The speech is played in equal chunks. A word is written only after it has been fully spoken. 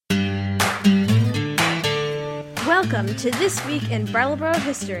Welcome to This Week in Brattleboro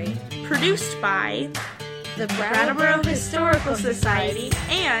History, produced by the Brattleboro Historical Society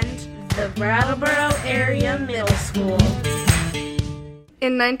and the Brattleboro Area Middle School.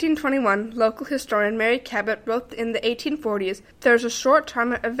 In 1921, local historian Mary Cabot wrote in the 1840s, "There is a short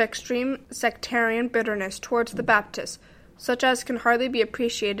time of extreme sectarian bitterness towards the Baptists, such as can hardly be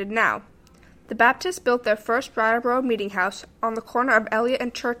appreciated now." The Baptists built their first Brattleboro meeting house on the corner of Elliott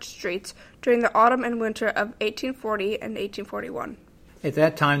and Church Streets during the autumn and winter of 1840 and 1841. At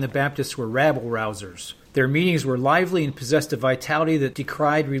that time, the Baptists were rabble-rousers. Their meetings were lively and possessed a vitality that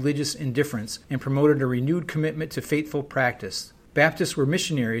decried religious indifference and promoted a renewed commitment to faithful practice. Baptists were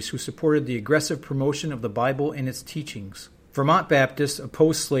missionaries who supported the aggressive promotion of the Bible and its teachings. Vermont Baptists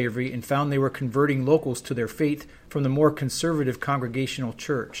opposed slavery and found they were converting locals to their faith from the more conservative Congregational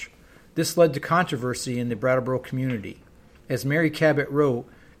Church. This led to controversy in the Brattleboro community. As Mary Cabot wrote,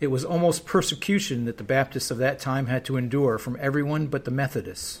 it was almost persecution that the Baptists of that time had to endure from everyone but the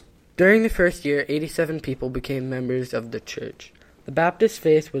Methodists. During the first year, 87 people became members of the church. The Baptist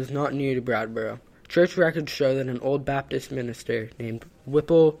faith was not new to Brattleboro. Church records show that an old Baptist minister named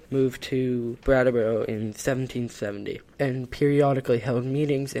Whipple moved to Brattleboro in 1770 and periodically held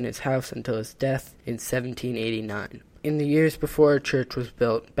meetings in his house until his death in 1789. In the years before a church was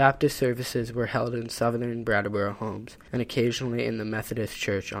built, Baptist services were held in southern Brattleboro homes and occasionally in the Methodist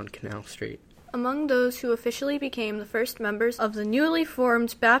Church on Canal Street. Among those who officially became the first members of the newly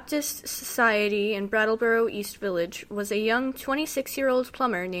formed Baptist Society in Brattleboro East Village was a young 26-year-old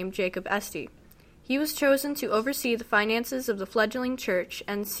plumber named Jacob Estey. He was chosen to oversee the finances of the fledgling church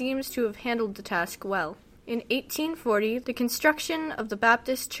and seems to have handled the task well. In 1840, the construction of the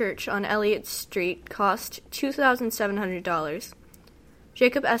Baptist Church on Elliott Street cost $2,700.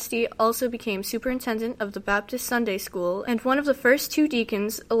 Jacob Estey also became superintendent of the Baptist Sunday School and one of the first two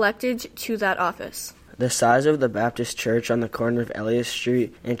deacons elected to that office. The size of the Baptist church on the corner of Elliott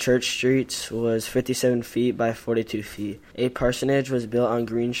Street and Church Streets was 57 feet by 42 feet. A parsonage was built on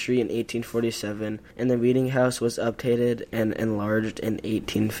Green Street in 1847, and the meeting house was updated and enlarged in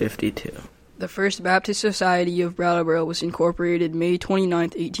 1852. The First Baptist Society of Brattleboro was incorporated May 29,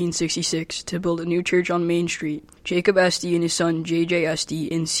 1866, to build a new church on Main Street. Jacob Estey and his son J.J.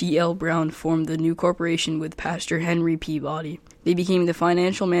 Estey and C.L. Brown formed the new corporation with Pastor Henry Peabody. They became the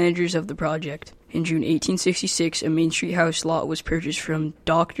financial managers of the project. In June 1866, a Main Street house lot was purchased from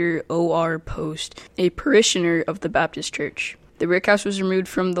Dr. O.R. Post, a parishioner of the Baptist Church. The brick house was removed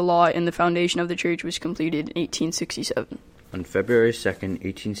from the lot and the foundation of the church was completed in 1867. On February 2,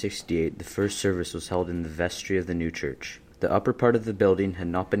 1868, the first service was held in the vestry of the new church. The upper part of the building had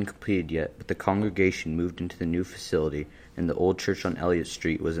not been completed yet, but the congregation moved into the new facility, and the old church on Elliott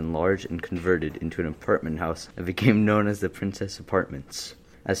Street was enlarged and converted into an apartment house and became known as the Princess Apartments.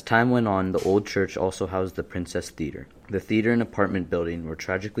 As time went on, the old church also housed the Princess Theater. The theater and apartment building were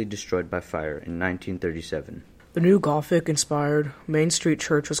tragically destroyed by fire in 1937. The new Gothic-inspired Main Street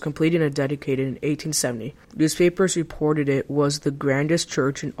Church was completed and dedicated in 1870. Newspapers reported it was the grandest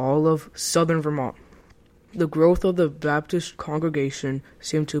church in all of southern Vermont. The growth of the Baptist congregation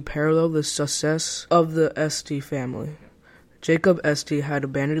seemed to parallel the success of the Estey family. Jacob Estey had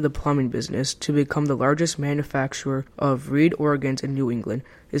abandoned the plumbing business to become the largest manufacturer of reed organs in New England.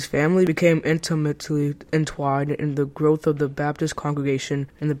 His family became intimately entwined in the growth of the Baptist congregation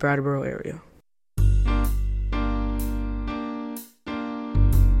in the Brattleboro area.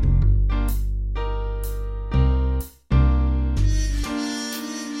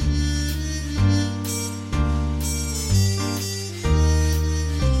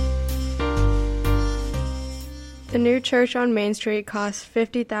 The new church on Main Street cost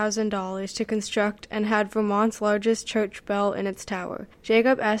 $50,000 to construct and had Vermont's largest church bell in its tower.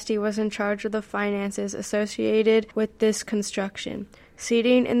 Jacob Estey was in charge of the finances associated with this construction.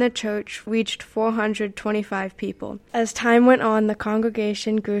 Seating in the church reached 425 people. As time went on, the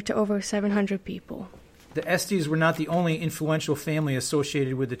congregation grew to over 700 people. The Esteys were not the only influential family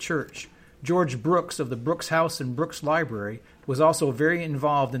associated with the church. George Brooks of the Brooks House and Brooks Library was also very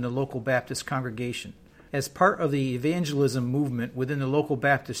involved in the local Baptist congregation. As part of the evangelism movement within the local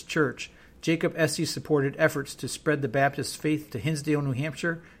Baptist church, Jacob Estey supported efforts to spread the Baptist faith to Hinsdale, New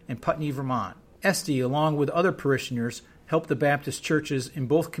Hampshire, and Putney, Vermont. Estey, along with other parishioners, helped the Baptist churches in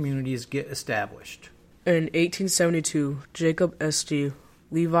both communities get established. In 1872, Jacob Estey,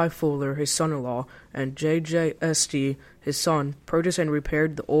 Levi Fuller, his son-in-law, and J.J. Estey, his son, purchased and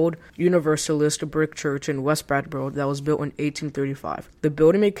repaired the old Universalist brick church in West Brattleboro that was built in 1835. The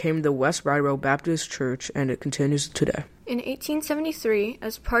building became the West Brattleboro Baptist Church, and it continues today. In 1873,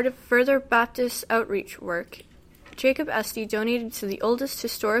 as part of further Baptist outreach work, Jacob Estey donated to the oldest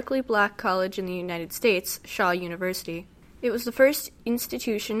historically black college in the United States, Shaw University. It was the first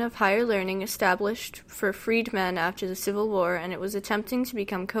institution of higher learning established for freedmen after the Civil War, and it was attempting to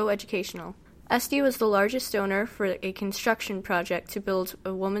become co-educational. Estey was the largest donor for a construction project to build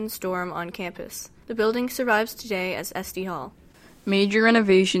a women's dorm on campus. The building survives today as Estey Hall. Major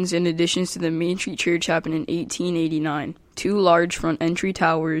renovations and additions to the Main Street Church happened in 1889. 2 large front entry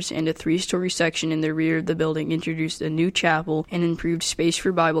towers and a 3-story section in the rear of the building introduced a new chapel and improved space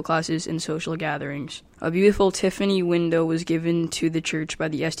for Bible classes and social gatherings. A beautiful Tiffany window was given to the church by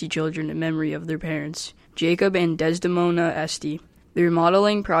the Estey children in memory of their parents, Jacob and Desdemona Estey. The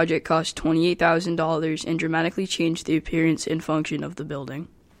remodeling project cost $28,000 and dramatically changed the appearance and function of the building.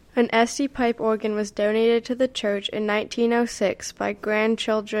 An Estey pipe organ was donated to the church in 1906 by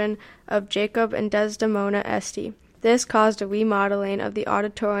grandchildren of Jacob and Desdemona Estey. This caused a remodeling of the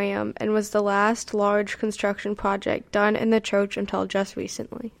auditorium and was the last large construction project done in the church until just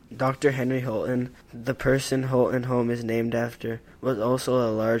recently. Dr. Henry Holton, the person Holton Home is named after, was also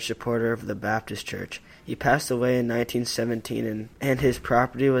a large supporter of the Baptist Church. He passed away in 1917 and his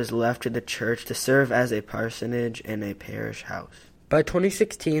property was left to the church to serve as a parsonage and a parish house. By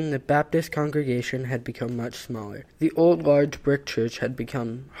 2016, the Baptist congregation had become much smaller. The old large brick church had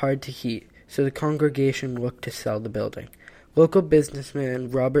become hard to heat, so the congregation looked to sell the building. Local businessman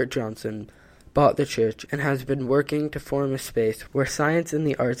Robert Johnson bought the church and has been working to form a space where science and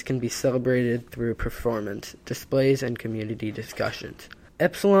the arts can be celebrated through performance, displays, and community discussions.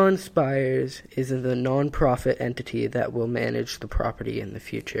 Epsilon Spires is the non-profit entity that will manage the property in the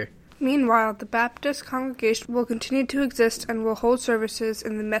future. Meanwhile, the Baptist congregation will continue to exist and will hold services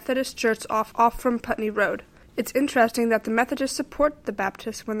in the Methodist Church off from Putney Road. It's interesting that the Methodists support the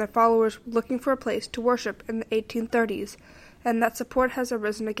Baptists when their followers were looking for a place to worship in the 1830s, and that support has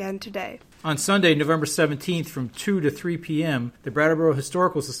arisen again today. On Sunday, November 17th from 2 to 3 p.m., the Brattleboro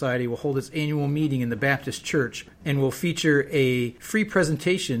Historical Society will hold its annual meeting in the Baptist Church and will feature a free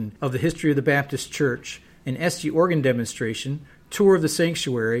presentation of the history of the Baptist Church, an Estey organ demonstration, tour of the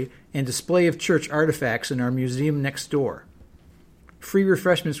sanctuary, and display of church artifacts in our museum next door. Free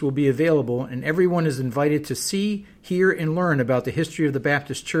refreshments will be available, and everyone is invited to see, hear, and learn about the history of the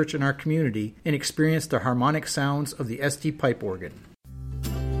Baptist Church in our community and experience the harmonic sounds of the Estey pipe organ.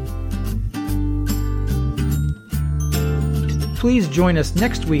 Please join us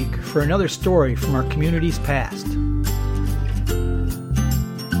next week for another story from our community's past.